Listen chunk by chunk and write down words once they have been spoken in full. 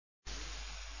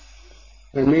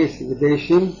Remes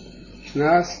Gdeshim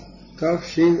Shnas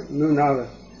Tovshin Nunale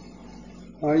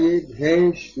Oyed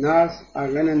Hei Shnas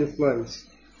Arena Neflois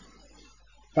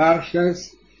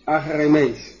Parshas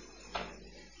Acharemes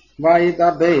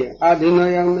Vayidaber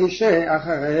Adonai El Moshe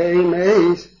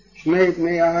Acharemes Shmei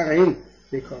Bnei Aharon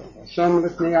Mikol Hashem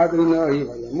Lefnei Adonai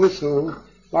Vayamusu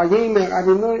Vayimer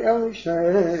Adonai El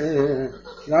Moshe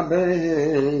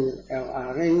Daber El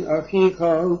Aharon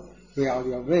Achikol ועל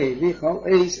יבי ויכל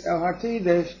איס אל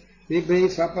הקידש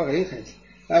מבייס הפריחס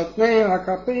על פני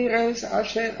הכפירס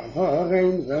אשר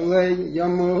ההורן ולי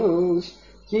ימוס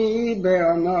כי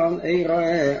בענן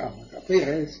איראה על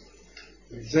הכפירס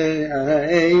וזה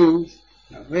האיס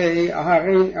יבי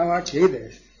ההרן אל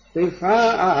הקידש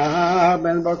ופער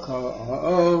בן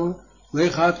בקור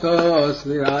וחטוס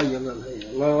ויעיל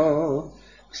אלו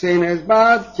כסינס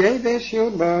בד קידש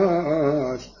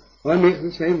יובוש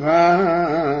ומכנסי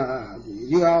בד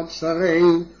יועד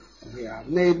שרים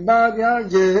ויעבני בד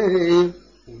יגב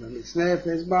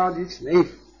ובמצנפס בד יצנף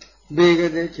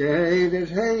בגדי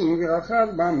קדש הם ורחד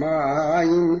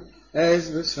במים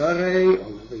אז ושרי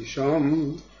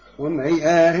ולבישום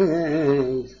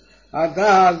ומייאז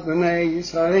עדת בני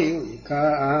ישראל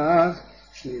ייקח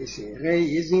שני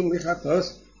סירי עזים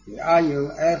לחטוס ויעיל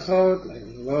אחד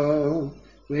לאלוה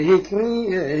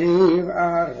והקריב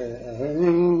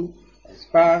ערם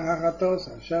אספר החטוס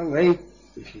אשר לי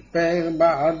ושיפר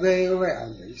בעדו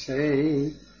ועדסי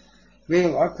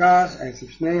ולקח את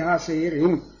שני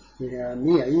השעירים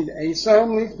והעמיד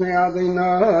עשם לפני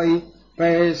אדוני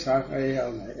פסח אל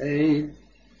העיד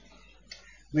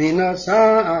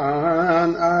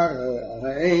ונשן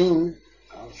ערם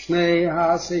על שני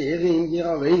השעירים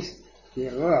גרליס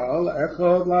גרל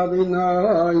אחד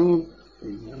לאדוני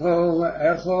וירול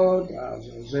אחד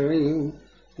עזוזים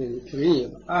וקריב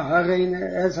אהרן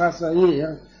את השעיר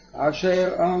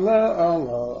אשר עלה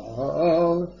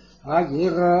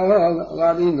הגרל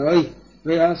לאדוני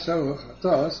ועשו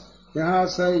חטוס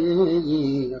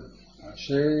והשעיר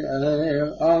אשר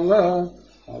עלה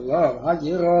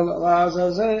הגרל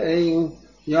לעזאזל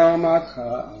יום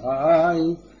החי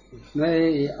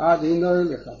לפני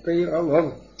אדוני לכפר עליו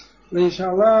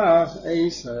ושלח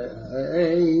עשי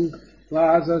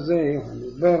לעזאזל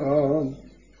המדבר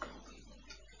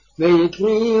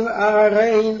ויקריב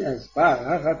ערן אספר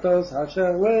החטוס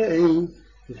אשר לי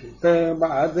ושיפר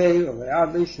בעדו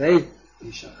ועדסי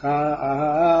ושחט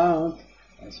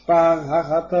אספר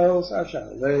החטוס אשר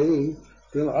לי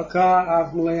ולקח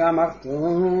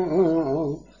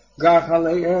מהמחתו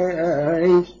גחלי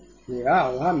אש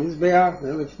ועל המזבח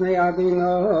ולפני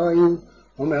אדוני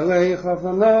ומלך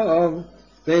אופניו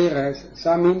פרס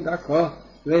שמים דקו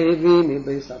והביא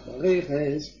מבית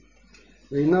הפריחס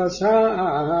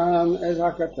ונשן את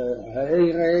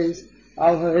הכתרס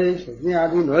על האש לפני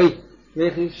אדוני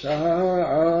וכישר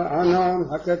ענן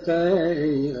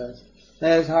הכתרס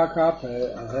את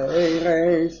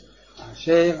הכפרס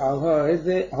אשר על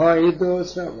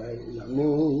העדוס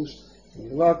וימוס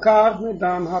ולקח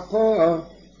מדם הפור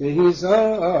והיזו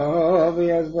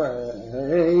ויזבן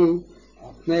על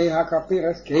פני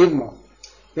הכפרס קדמו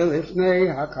ולפני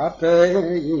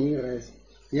הכפרס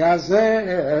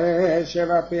יזה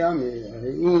 7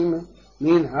 פעמים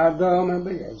מן הדם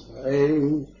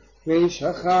ביזבן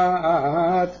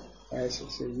ושחט את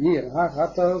שעיר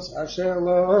החטוס אשר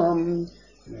לו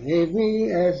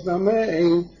והביא את דמו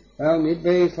אל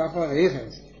מבית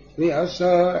הפריחס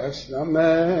ועשה את דמו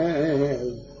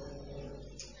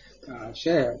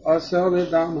כאשר עשה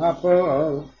לדם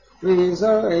הפועל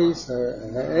ויזו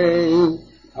ישראל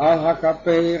על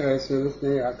הכפרס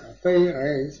ולפני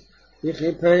הכפרס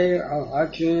וכיפר על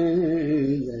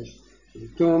הקדש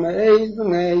וטומאת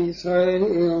בני ישראל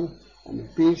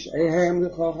ומפשעיהם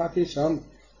לכל חטישם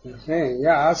וכן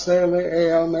יעשה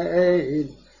לאל מעיד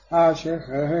אשר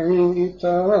חיים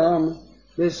איתם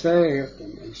בשך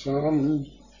תמשום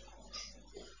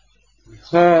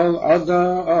וכל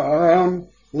אדם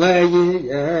לא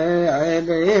יהיה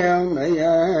באל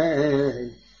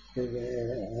מעיד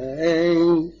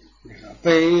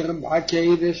וכפר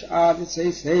בקדש עד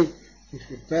צאצאי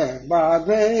וכפר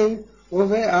בעדי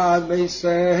ובעד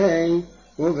ביסי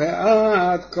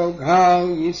ובעד כל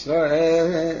קהל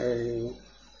ישראל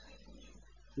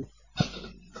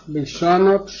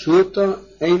בלשונו פשוטו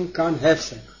אין כאן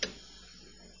הפסק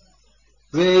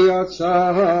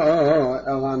ויצא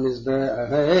אל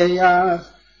המזבח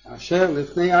אשר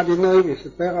לפני אדוני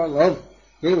וכפר עליו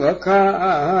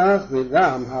ולקח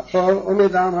מדם הפור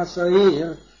ומדם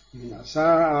השעיר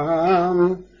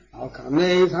ונשם על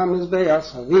קרנית המזבח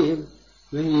סביב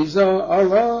והיזו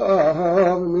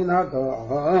עליו מן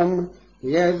הדם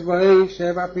ויזבח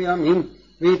 7 פעמים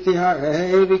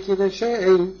ותהרה וקידשי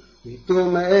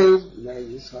ותומי בני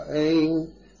ישראל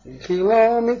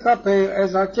וחילו מכפר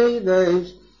אז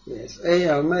הקדש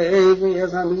ויסער מי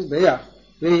ויאז המזבח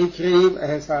ויקריב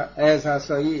אז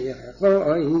הסעיר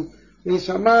החוי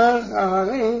ושמח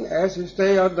ההרים אז שתי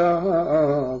ידו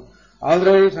על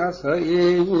ראש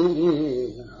הסעיר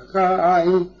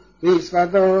החיים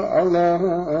ויספדו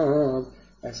עליו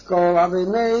אז כל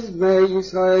אבני בני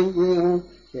ישראל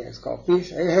ויש כל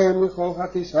פשעיהם מכל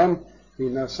חטיסם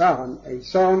ונשם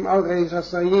איסם על ראש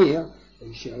הסעיר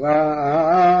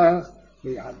ושלח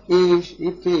ויד איש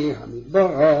איתי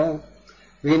המדבר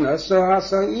ונשא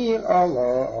הסעיר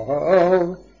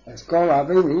עליו אז כל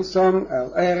אבני שם אל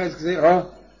ארץ גזירו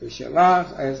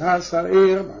ושלח אז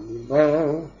הסעיר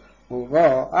במדבר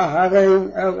ובוא אהרן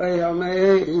אל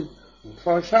העמד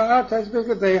ופשט אז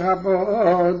בגדי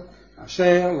הבוד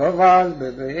אשר לבש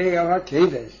בבאר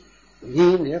הקדש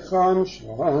והנה חם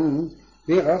שם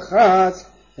ורחץ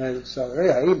אל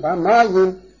בשרי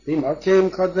במים במקום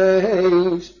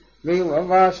קודש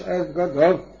ולבש את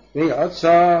בגדיו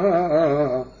ויצא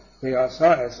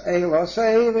ועשה את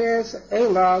אלוסי ואת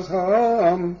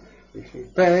אלעזם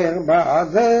וכיפר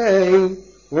בעדי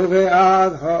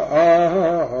ובעד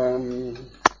העם.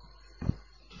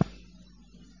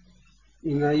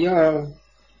 In a Jahr,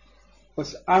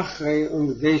 was Achrei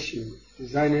und Geshem,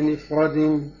 seine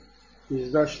Nifrodim,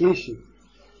 ist das Schlishi.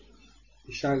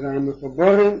 Ich sage, seine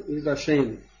Mechoborim ist das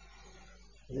Sheni.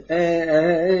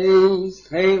 Eis,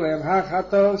 Chelev,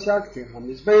 Hachatos, Yakti,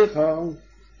 Hamizbecho,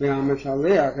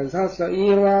 והמשלח את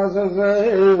השעיר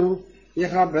לעזאזל,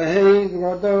 יכבד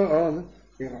גדול,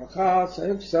 ורחץ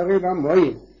את בשרי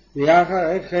במים,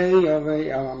 ואחרי כן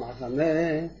יבוא על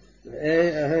המחנה,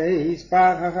 ואיס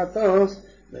פח החטוס,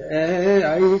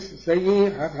 ואיס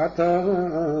שעיר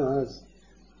החטוס.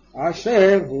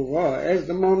 אשר הוא רועש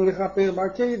דמון לכפר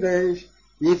בקדש,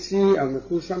 יציא על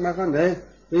מחוץ המחנה,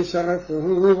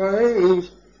 ושרפו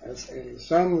באש, אז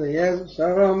אריסם ויאז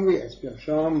שרם ויאז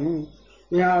פרשם,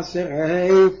 יעשר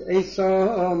את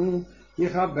איסם,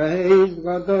 יכבד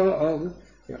גדול,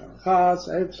 ורחץ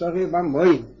את בשרי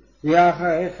במים,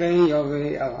 ואחרי כן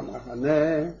יבוא על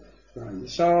המחנה,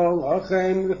 ויסול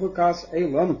לכם לחוקס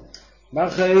אילום,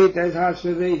 בחית את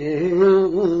השביעים,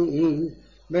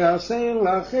 ועשה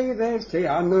לחידש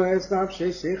תענו את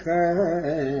נפשי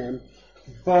שיכם,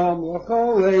 פעם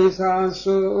לכל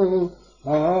עשו,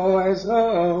 או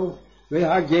עזרו,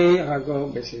 והגר הגור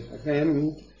בשיחכם,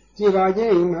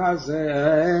 תיביים הזה,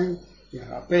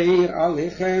 יכפר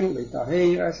עליכם,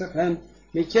 לטהר עשיכם,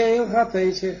 מכל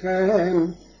חטאי שיכם,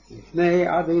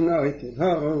 לפני אדוני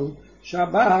תבואו,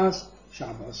 שבס,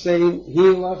 שבסים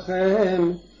היא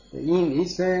לכם,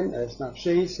 והניסם את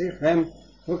נפשי שיכם,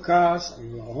 וכס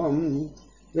היום,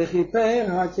 וכיפר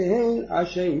הכהן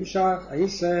אשר ימשך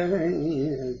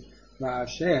ישראל,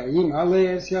 ואשר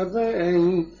ימלא את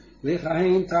ידיהם,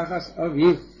 לכהן תחת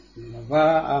אביו,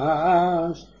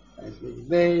 ולבש את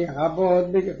בגדי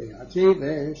הבוד בגדי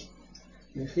הקדש,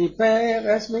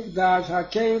 וכיפר את מקדש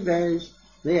הקדש,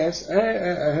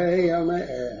 ויסער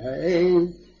מהם,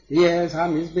 ויש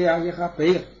המזבח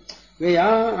יכפר,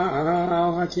 ויעל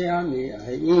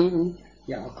הכהנים,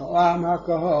 יעקב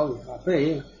הקהל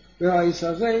יכפר,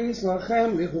 ויסזיס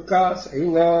לכם לחוקס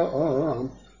אילום,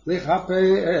 לכפר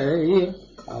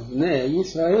על בני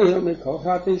ישראל מכל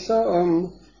חטאיהם,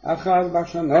 אחת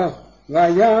בשנה,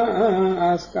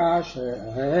 ויעש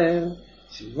כאשר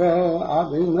ציווה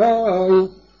אדוני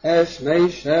את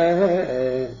משה.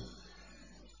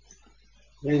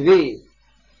 רביעי,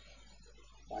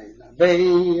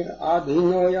 וידבר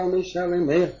אדוני אל משה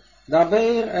לאמר,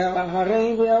 דבר אל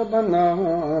ההרים ואל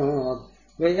בנות,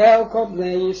 ואל כל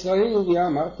בני ישראל,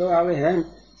 ואמרת עליהם,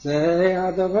 זה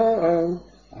הדבר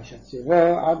אשר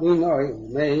ציווה אדוני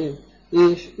לאמר,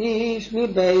 איש איש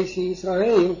מבית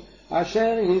ישראל,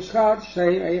 אשר ישחט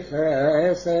שרי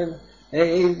חסד,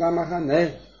 במחנה,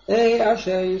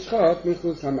 אשר ישחט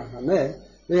מחוץ למחנה,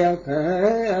 ועל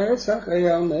פסח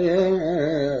יומי,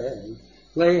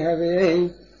 להביא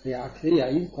ויקריע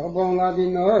קורבן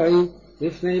לאדוני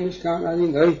לפני משכן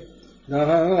אדוני,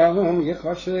 דם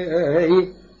יחשי,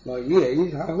 לא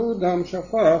יהיה ההוא דם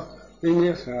שפוך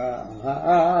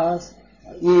ונכנס,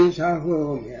 האיש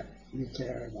ההוא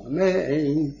מקרב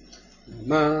עמי,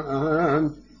 למען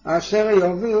אשר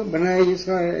יובילו בני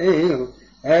ישראל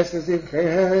את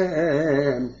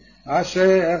זבחיהם,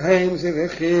 אשר הם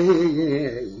זבחים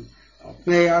על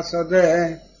פני השדה,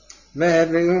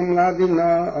 והביאום לאדוני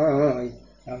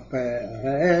על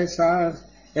פסח,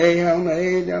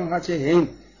 העומד על הכהן,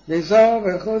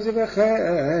 וזבחו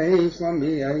זבחי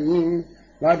שלומיים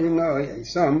לאדוני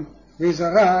עשם,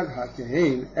 וזרק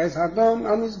הכהן את הדם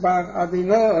על מזבח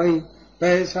אדינוי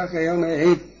פסח אל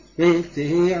מעיד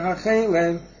והקטיר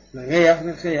החלב לריח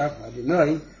נחיח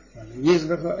אדינוי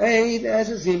ויזבחו עד את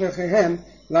זבחיהם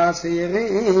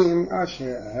לשעירים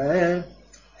אשר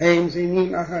הם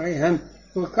זינים אחריהם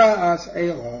וכעס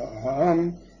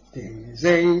אלוהם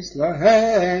תנזיס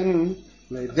להם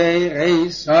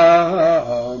לדרי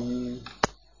סם.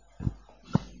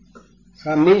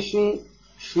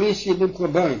 שלישי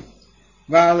בקורבן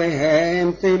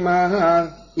ועליהם תאמר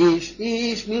איש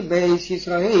איש מבית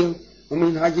ישראל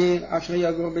ומן הגר אשר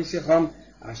יגור בשיחם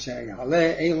אשר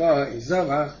יעלה אלוה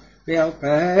יזבח ועל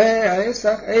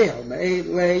פסח אל מעיד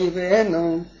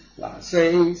לבנו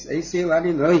לעשייס אסיל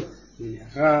אדינוי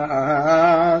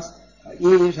ויחס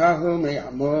האיש ההוא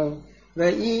מעמו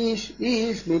ואיש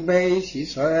איש מבית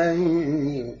ישראל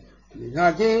מן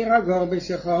הגר הגור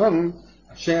בשיחם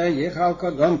אשר יאכל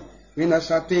קודם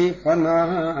ונשאתי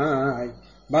פניי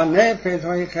בנפש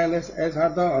ויחלס את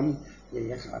הדם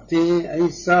ויחתי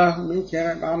עשה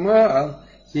מקרב עמו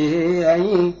כי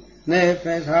היא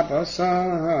נפש הבשר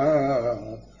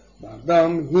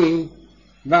בדם היא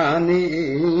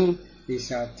ואני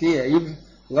ישתיב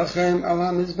לכם על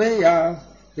המזבח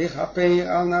לכפר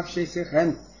על נפשכם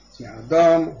כי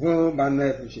הדם הוא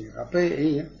בנפש יכפר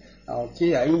על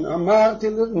כי האם אמרתי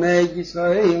לבני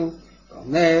ישראל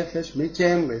נפש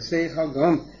מכם לשכל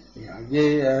דם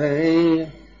ויגר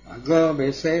הגור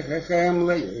בשככם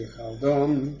ליכל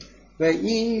דם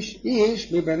ואיש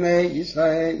איש מבני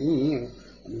ישראל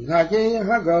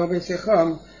ונגר הגור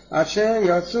בשכם אשר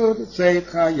יצאו צאת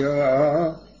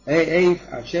חיו איף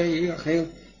אשר יאכל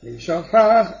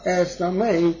וישפך את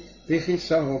דמי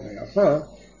בכיסו ויפו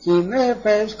כי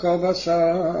נפש כל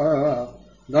בשר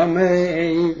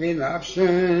דמי ונפשו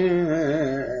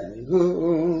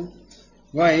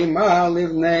ויאמר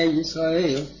לבני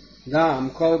ישראל דם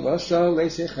כל בשר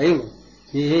לשכלו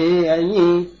כי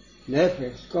היא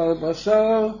נפש כל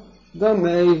בשר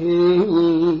דמי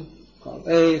כל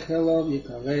איכלו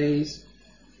יקרס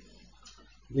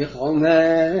וכל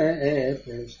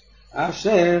נפש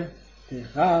אשר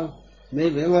תאכל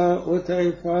מבלו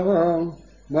וטרפו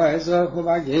באזרח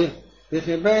ובגר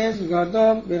וכיבס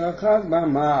גדול ברחק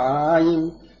במים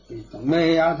ויטמא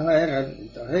עד הערב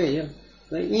ויטהר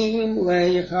ואם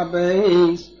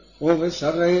ליכבס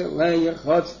ובשרי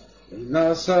ליחוץ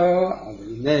ונשא על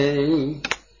עיני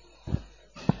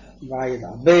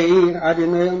וידבר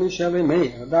אדוני אל משה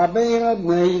ואמר דבר על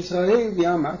בני ישראל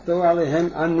ואמרתו עליהם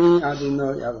אני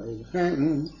אדוני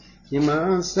אלוהיכם כי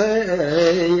מעשה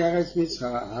ארץ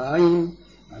מצרים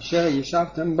אשר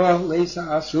ישבתם בו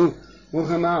לשעשו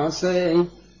וכמעשה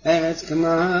ארץ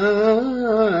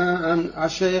כנען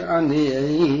אשר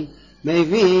אני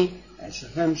מביא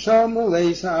אצלכם שמו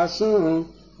לשעשו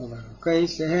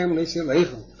ובחוקיהם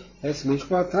לסלחו את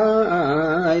משפטי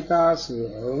תעשו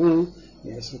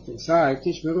ועשותיי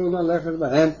תשמרו ללכת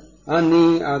בהם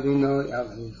אני אדוני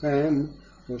אלוהיכם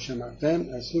ושמרתם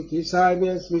עשותיי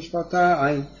ואת משפטי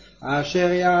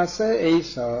אשר יעשה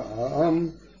עשם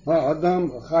האדם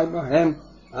וחי בהם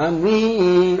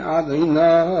אני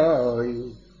אדוני.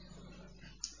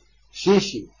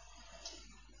 שישי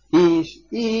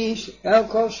איש אל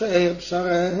כל שאר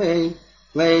בשרי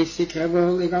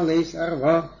לסקרבו לגלס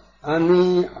ערווה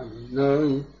אני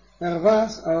אדוני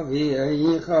ערווס אבי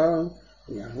איכל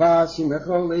יערווס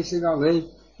ימכו לסגלי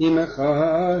ימכו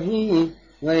היא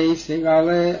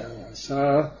לסגלי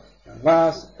ערווסה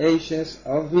ערווס אשס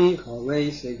אביך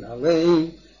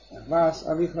לסגלי ערווס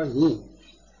אביך היא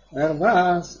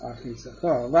ערווס אחיסך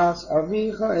ערווס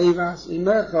אביך ערווס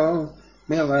ימכו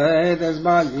מלדס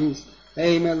בליס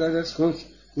מלדס חוץ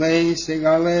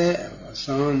לסגלי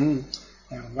ערווסון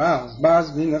ערווס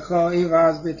בז בינך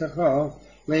ערווס ביתך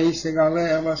לסגלי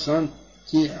ערווסון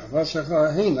כי ערווסך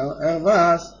הינו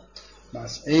ערווס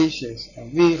בס אשס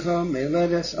אביך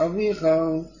מלדס אביך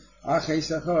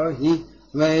אחיסך היא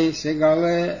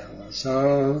לסגלי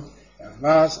ערווסון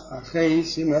ערווס אחי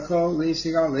שמחו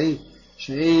לסגלי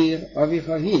שאיר אביך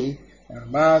היא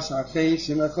ערווס אחי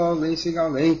שמחו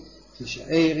לסגלי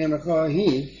כשאיר עמך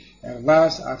היא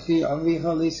ערווס אחי אביך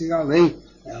לסגלי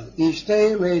אל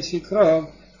אשתי לסקרוב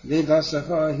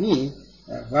ודסך היא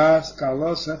ערווס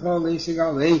כלוסך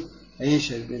לסגלי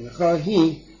אשת בנך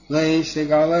היא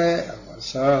לסגלי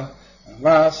ערווסה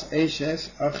ערווס אשת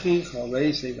אחיך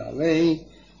לסגלי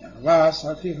ערווס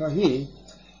אחיך היא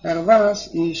ערווס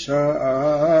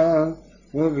אישה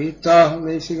וביתה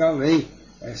לסגלי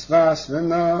אסבס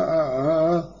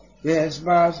ונאה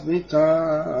ואסבס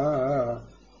ביתה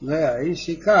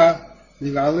והאישיקה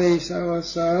לגלי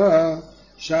סרסה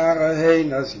שערי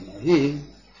נזימהי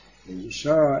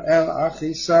ואישה אל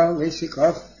אחיסה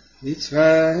לסקוף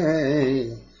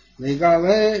Mitzvah,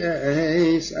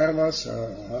 Legaleis Ervasa,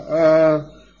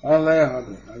 Aleha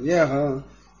Bechayeha,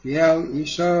 Yel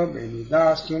Isha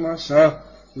Benidas Tumasa,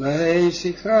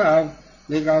 Leisikrav,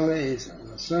 Legaleis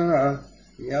Ervasa,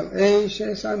 Yel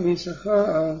Eishes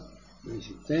Amisacha,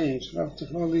 Leisitain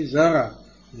Shraftecho Lizara,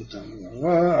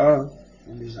 Mitamiyava,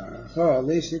 Mizaracha,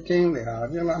 Leisitain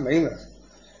Lehavir Lamelech,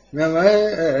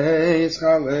 Veleis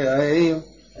Chaleil,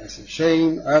 Es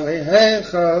Hashem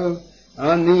Alehecha,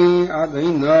 Ani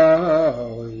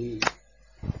Adonai.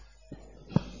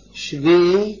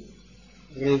 Shvi,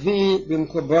 Revi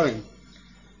Bimkoborim.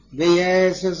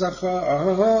 Veyes Zacha,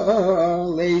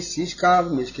 Leis Yishkav,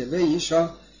 Mishkeve Yisha,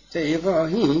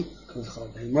 Teivahi,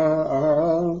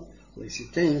 Kudchodema,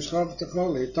 Leisitain Shavtecho,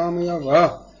 Leitam Yava,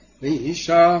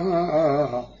 Leisha,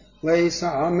 Leis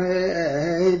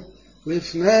Amed,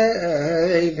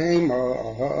 Lifnei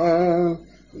Vema,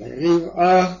 Leriv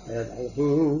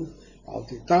Edalhu,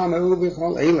 Altitamu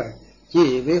Bichol Eile,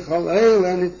 Ki Bichol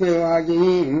Eile Nitmeu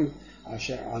Hagim,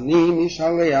 Asher Ani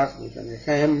Mishaleach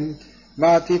Mikanechem,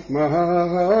 Batit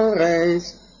Mahores,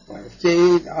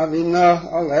 Vaifkid Avinah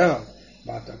Aleha,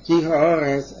 Bataki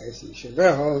Hores, Es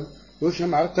Yisheveho,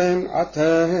 Ushamartem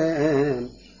Atem,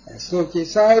 Esuki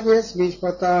Saibes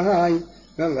Mishpatai,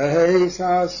 Veleis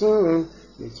Asun,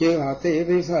 Mikil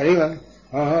HaTevis Haile,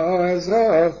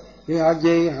 Ha'ezrov,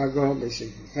 V'hagei Hago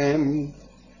B'Shechem.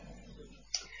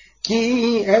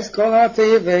 Ki es kol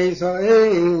HaTevis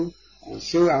Haile,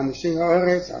 Anshu Anshi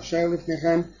Ha'oretz, Asher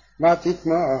Lifnechem,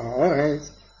 Vatitma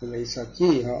Ha'oretz,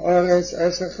 V'leisaki Ha'oretz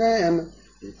Esechem,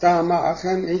 V'tama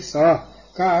Achem Isa,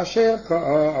 Ka'asher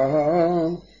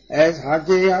Ka'om, Es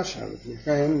Hagei Asher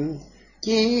Lifnechem.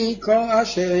 Ki kol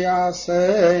Asher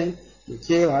Yaseh,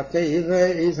 Mikil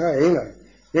HaTevis Haile,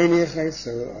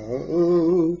 V'nichesu,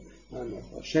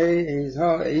 Anafashei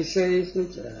Ha'eseif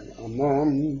L'ten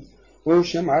Amon,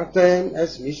 U'shemartem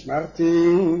Es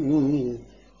Mishmartim,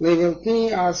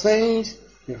 Levilti Aseis,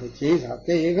 V'chikis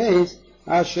HaTevis,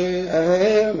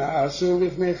 Asher Na'asu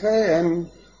Lifnechem,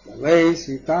 V'leis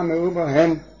Yitamu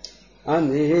Bohem,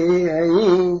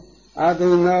 Ani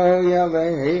Adonai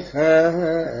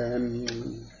Elohechem.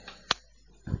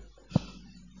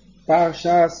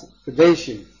 Parshas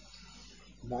Kedeshim.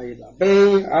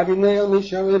 Vayidaber Adonai el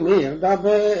Mishalemir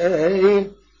daber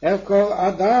el kol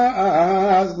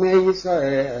adaz bnei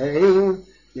Yisrael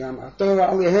yamator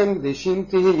alehem Kedeshim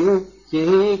tihiyu ki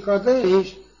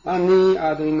kodesh ani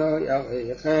Adonai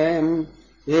Elohechem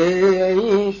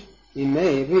yeish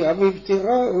imei v'aviv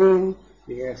tirou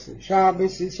v'yesen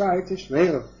Shabbos Yisai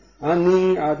Tishmeru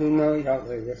ani Adonai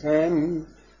Elohechem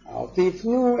al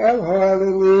tifnu el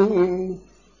ha'elelim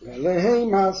V'lehei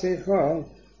Masecha,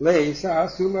 Leis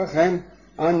Asu Lachem,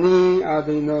 Ani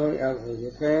Adonai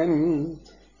Elohechem,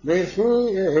 V'shmi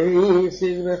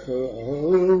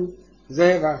Yisivrechu,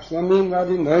 Zevach Shlamim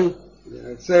Adonai,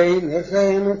 V'etzei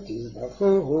Lechem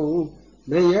Tizbachu,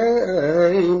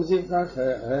 V'yeim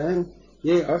Zivkachem,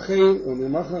 Ye'achim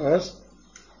U'mimacharos,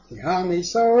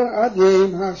 V'hamisor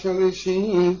Adim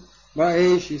HaShalishi,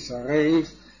 V'eish Yisaref,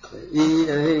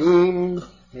 V'yeim,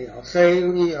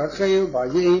 Yachel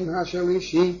Bayim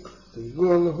HaShalishi,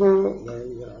 Tigulhu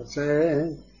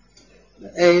Le'yatze,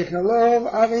 Ve'echelov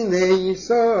Avinei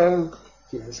Yisrael,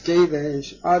 Ki Eskedesh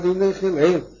Adonai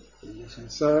Chilel,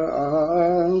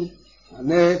 V'nechesai,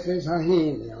 Hanefesh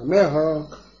Hahim Yameho,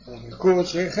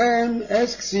 V'kutshechem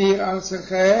Es Ksir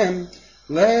Asechem,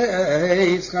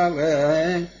 Le'eis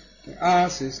Chaleh,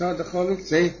 Ve'asis Adachol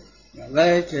Iktzeh,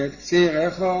 Ve'leket Ksir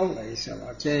Echol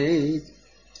Le'iselakeit,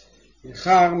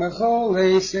 Yechar mechol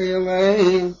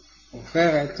leiselein,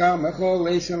 uferet kar mechol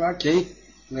leiselakit,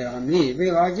 le'ani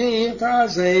v'lagir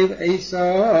ta'azev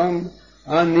eisom,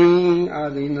 ani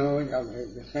Adonai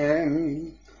Elohechem,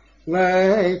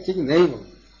 le'tignevu,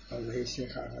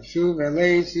 v'leisechashu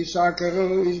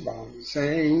v'leisishakaru ishbal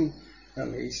misein,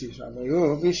 v'leisishabayu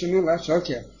v'shemu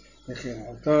l'shoker,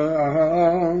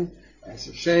 v'chirato, es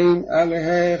Hashem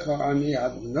Elohecha ani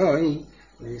Adonai,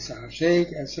 Leis Hashek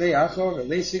Esrei Acho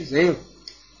V'leisik Zeil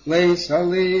Leis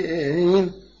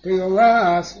Halin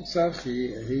Piolas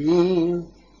Sarchirin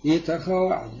Yitacho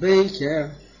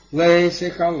Adbeker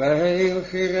Leisik Aleil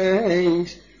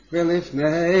Chireish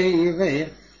V'lifnei Veir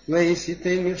Leis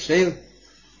Yitin Mirshel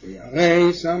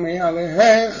V'yarei Samei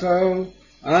Alehecho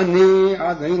Ani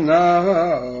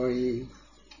Adonai.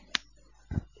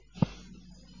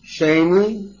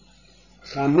 Sheni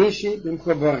Chamishi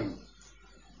B'mchoborim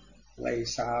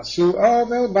Leis Asu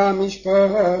Ovel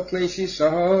B'mishpot Leis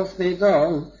Yisof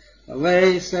Nidol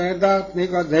Leis Dat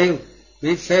Nigodel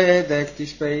V'tzedek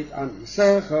Tishpeit An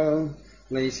Yisechol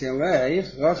Leis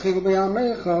Yeleich Rochil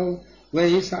B'yamecho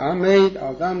leis amed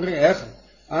al damri echad,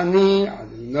 ani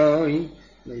adinoi,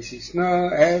 leis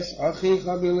isno es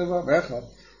achicha bilevavecha,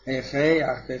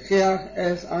 echeach techiach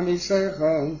es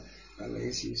amisecha,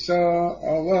 leis iso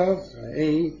olav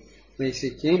rei, leis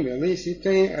ikim leis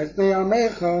itei es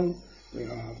neamecha,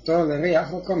 ואהבתו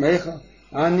לריח וקומך,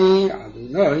 אני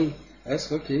אדינוי,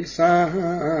 אסחוקיסה,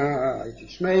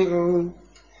 תשמעו,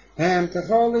 הם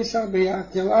תכול לסרביע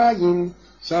כלאיים,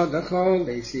 סודכו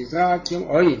לסזרה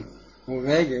כלאיים,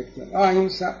 ובגד כלאיים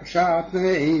שעת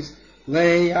נעיס,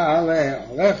 ליעלה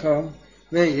עליך,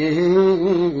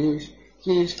 ויש,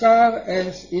 כי ישכב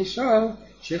אס אישו,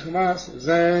 שכבס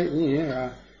זעירה,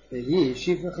 ויהי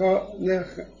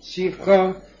שפחו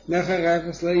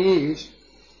נחרפס לאיש,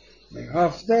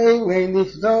 Behafte lein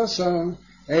nifdoso,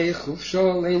 ei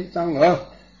chufsho lein tanlo,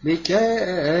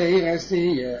 bikei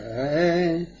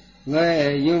restiye,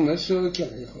 le yumesu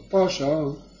kei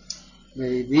chuposho,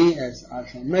 veibi es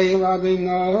ashomei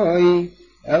ladinoi,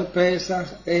 el pesach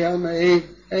el meid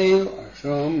el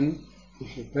ashom,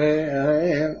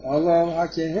 kisheper olov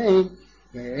hakehem,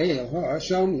 ve'el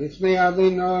ha'ashom lifnei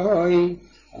adinoi,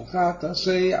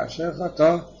 achatase asher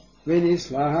chato,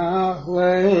 v'nislach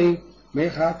lei,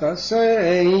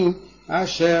 מחטאסי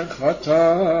אשר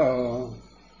חטא.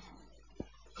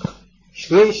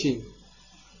 שלישי,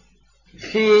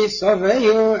 כי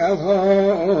סובהו אל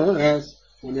הורס,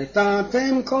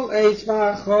 ונתתם כל עץ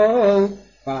והחול,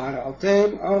 והרעלתם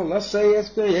ארלסי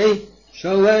אספריי,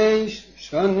 3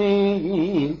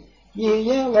 שנים,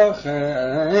 יהיה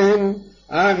לכם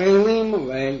ערלים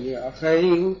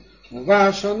ליחל,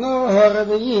 ובשנה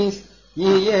הרביעית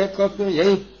יהיה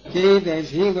כפריי,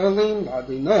 כדש היגולים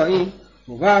אדינוי,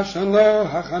 ובשנה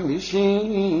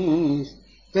החמישית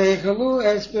תאכלו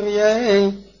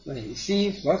אספריי,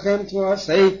 להוסיף לכם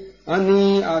תבואסי,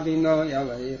 אני אדינוי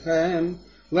עליכם,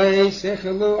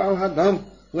 להיסחלו על הדם,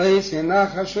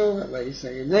 להיסנחשו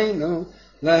ולהיסעינינו,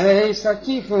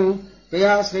 להיסקיפו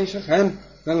פייס רישכם,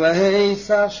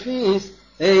 ולהיסשחיס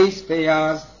אס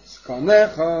פייס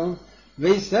סקונכו,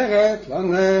 ויסרת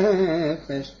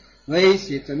לנפש,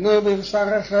 להיסיתנו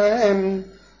בבשרכם,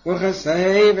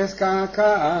 וכסי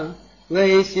וסקעקע,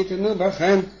 להיסיתנו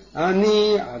בכם,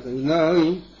 אני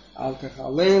אדינוי, אל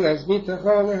תחלל אס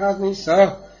ביטחו להכניסו,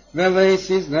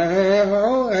 ולהסיזנה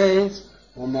האורץ,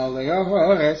 ומלא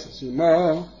האורץ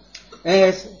סימו,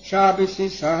 אס שבת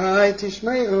ישי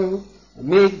תשמרו,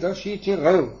 ומקדשי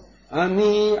תראו,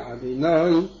 אני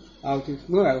אדינוי, אל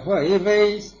תפנו אל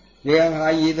האויבס, ואל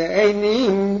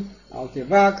הידענים, אל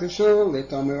תבקשו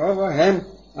לתומר בהם,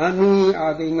 אני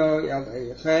אדינוי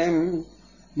עליכם,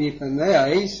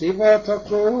 מפני סיבות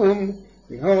תקום,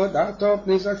 והודעתו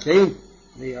פני זקן,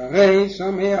 וירא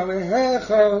שומע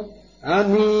עליך,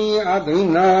 אני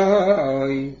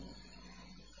אדינוי.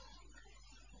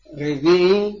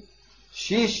 רביעי,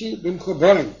 שישי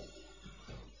במחוברים,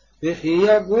 וכי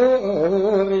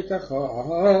יגור איתך,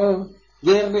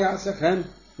 גר ביעשיכם,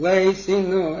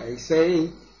 להשינו עשי,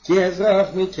 כי אזרח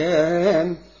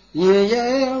מכם,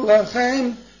 יהיה לכם,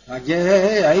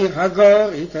 הגר הגור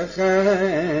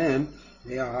איתכם,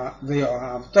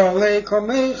 ואוהבתו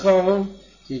לקומכו,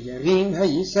 כי גרים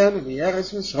הייסם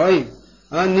בארץ מצרים,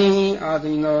 אני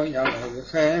אדינוי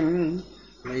עליכם,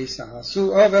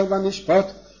 וישעשו עובר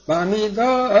במשפט,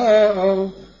 במידו,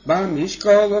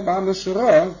 במשקול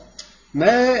ובמסורו,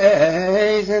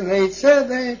 מאזני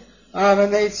צדק,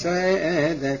 אבני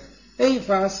צדק,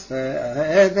 איפס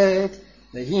צדק,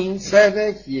 והין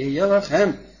צדק יהיה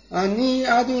לכם, אני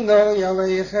אדינוי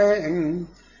עליכם,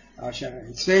 אשר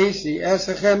הצאתי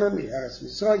עשיכם מארץ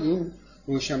מצרים,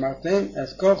 ושמרתם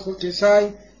את כל חוקיי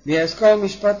ואת כל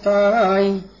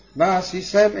משפטיי,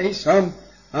 ועשיתם עשם,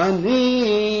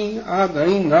 אני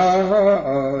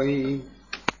אדינוי.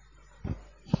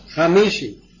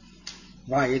 חמישי,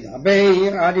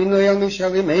 וידבר אדינוי אל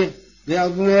משלמי, ועל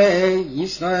בני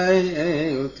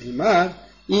ישראל תאמר,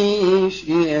 איש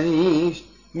איש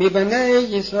מבני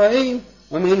ישראל,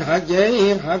 ומן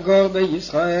הגר הגור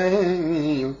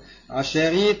בישראל,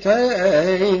 אשר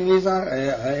ייתן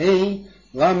מזרעי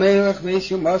למלך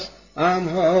משומש עם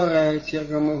הארץ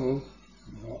ירגמו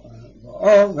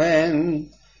באובן,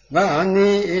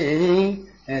 ואני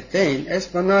אתן אס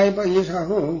פני באיש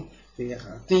ההוא,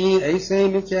 ויחרתי אעשה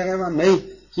מקרב עמי,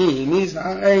 כי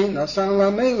מזרעי נשא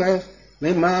למלך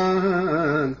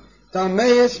למען טמא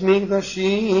אס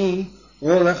מקדשי,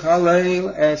 ולחלל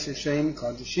אס שם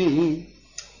קדשי,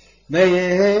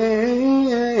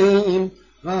 ויהם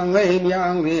עליהם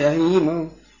יעלמו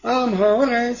עם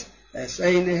הארץ אס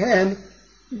עיניהם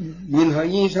מן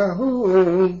האיש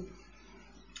ההוא,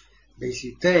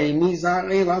 ושיתי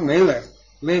מזרעי למלך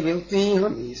לבלתי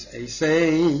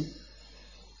המסעשי.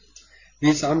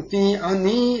 ושמתי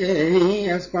אני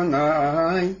את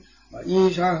פניי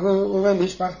באיש ההוא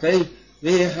ובמשפחתי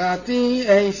והכרעתי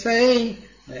עשי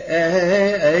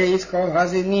ועש כל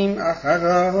הזינים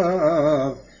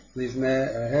אחריו לבני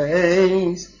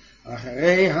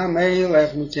אחרי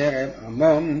המלך מקרב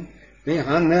עמם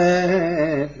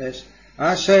והנפש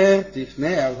אשר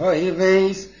תפנה אל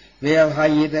האויביס ואל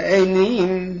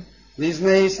הידענים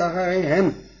לבני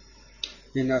אחריהם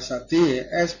ונשאתי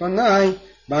את פניי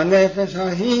בנפש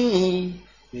ההיא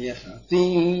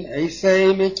ויכרתי עשי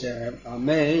מקרב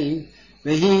עמי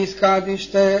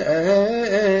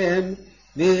והזכרתיהם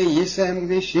ויישם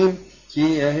קדישים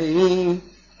כי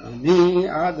אני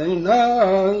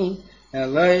אדוני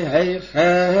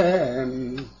אלוהיכם.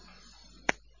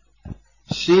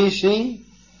 שישי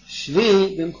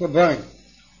שבי במקוברים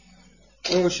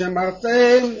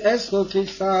ושמרתם את חוקיי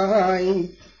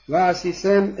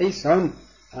ועשיתם עשם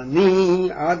אני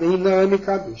אדוני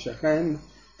מקדשכם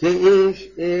כאיש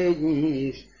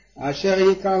איש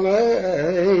אשר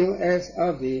יקלל את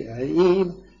אביהם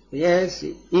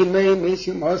וימי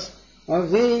משמוס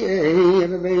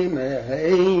אביהם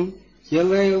בימיהם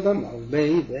כליל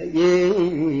דמלבי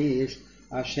ואיש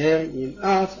אשר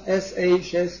ינאף את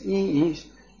אישס איש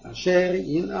אשר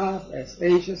ינאף את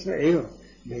אישס ואיר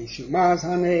בישומס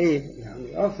הנאף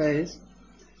והנאופס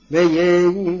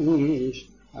ויש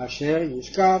אשר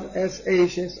ישכב את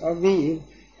אישס אביו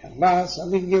הבס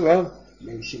אביו גילו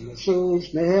וישמסו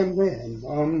שניהם והם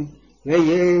בום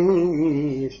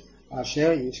ויש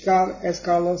אשר ישכב את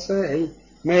קלוסי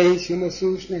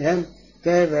וישמסו שניהם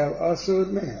תבל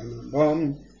אסוד מהם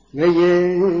בום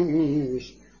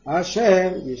ויש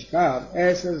אשר ישכב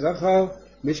את זכר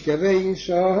משכבי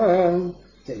ישון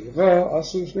תבל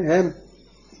אסוד שניהם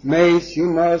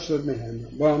וישמסו מהם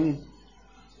בום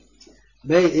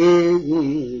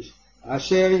ואיש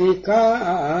אשר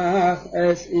ייקח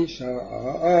את אישו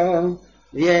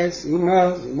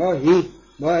וישימו היא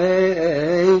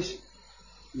באש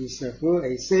ישרפו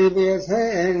עשי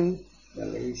בידיהן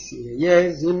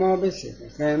וישימו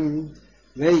בשככם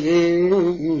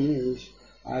ואיש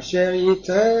אשר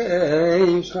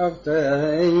ייתן שכבתי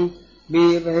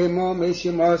בבהמו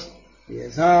משמוס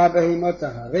ויזהר בהמות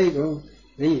הרגו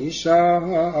ואישה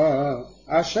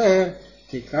אשר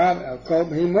תקרב על כל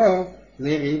בהמו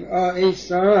לרבעו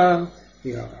אישה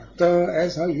ויהרגתו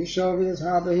את הישו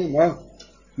ויזהר בהמו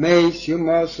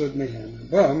משמו סוד מהם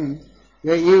בום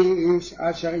ואיש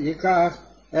אשר ייקח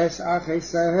את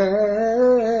אחיסי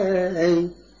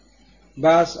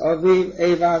בס אביו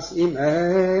אבס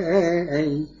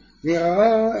אמי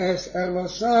ויראו את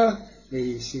ארבסה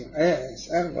ויסיר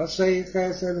את ארבסי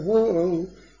חסד הוא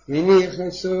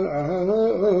ונכנסו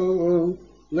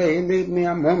לעמד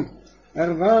מעמם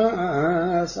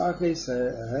ארבס אחיסי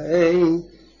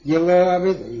גילו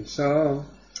עבד אישו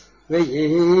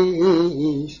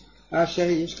ואיש אשר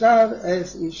ישכב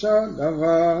את אישו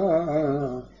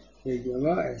דבר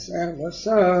וגילו את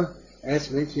ארבסו את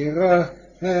מכירו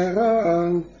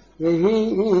הרון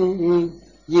והיא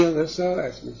גילסו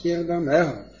את מכיר דמהו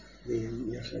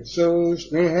ויחסו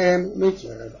שניהם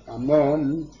מקרב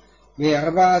עמם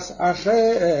וארבס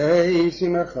אחי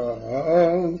שמחו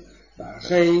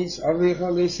ואחי אביך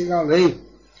לסגלי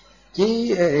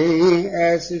כי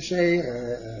אס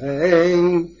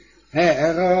שירן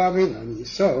הרבין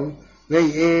הניסו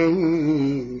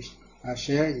ואיש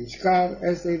אשר ישכב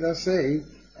את ידסי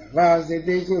ארבס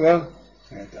דגילו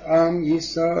את עם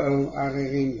יישאו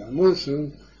עררים ימוסו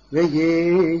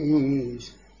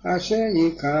ויש אשר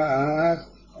ייקח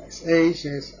את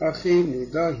אישס אחי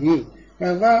נדוהי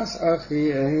ארבס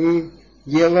אחי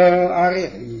גילו עררים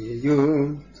יהיו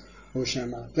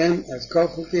ושמרתם את כל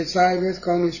חוקיי ואת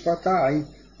כל משפטי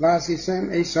ועשיתם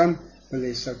עשם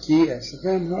ולשקי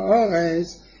אצלכם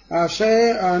האורץ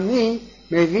אשר אני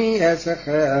מביא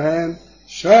אצלכם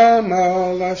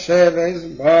שמה לשבת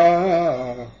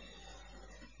בה.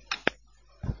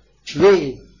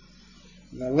 שבי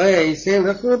ולי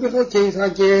סלחו בחוקי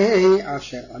הגיא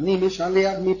אשר אני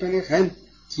משליח מפניכם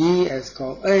כי את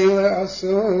כל אלה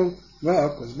עשו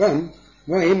ואחוז בם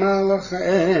ואמר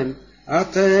לכם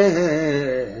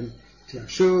אתם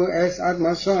תרשו את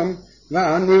אדמתם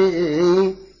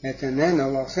ואני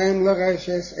אתננו לכם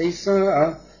לרשת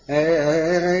עשה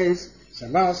ארץ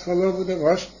שבס חלוב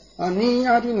ודבש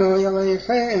אני אדוני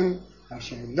עליכם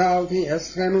אשר הבדלתי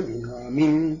אתכם מן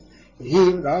העמים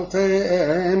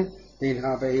והבדלתם בין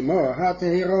הבהמה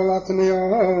הטהרה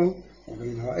לטמאה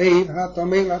ובין העד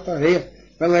הטמא לטהר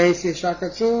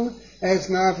ולשקצו את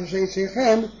נפש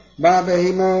עשיכם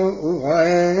בבהמה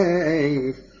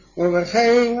ובעד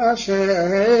ובכן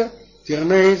אשר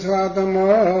תרמזו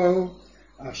אדמו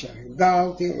אשר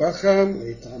הגדלתי לכם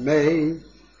לטמא,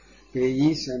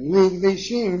 ויישם לי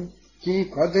קדשים, כי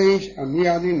קודש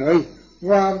אני אדוני,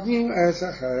 ועבדים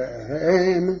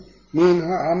אצלכם מן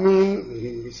העמים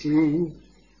לעשי.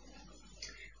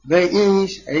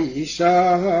 ואיש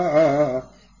אישה,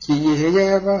 כי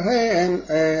יהיה בהם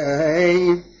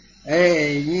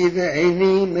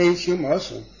ואיני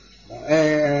משמוסו,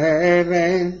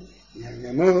 ואבן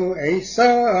ינמו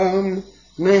עשם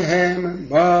מהם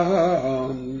בם.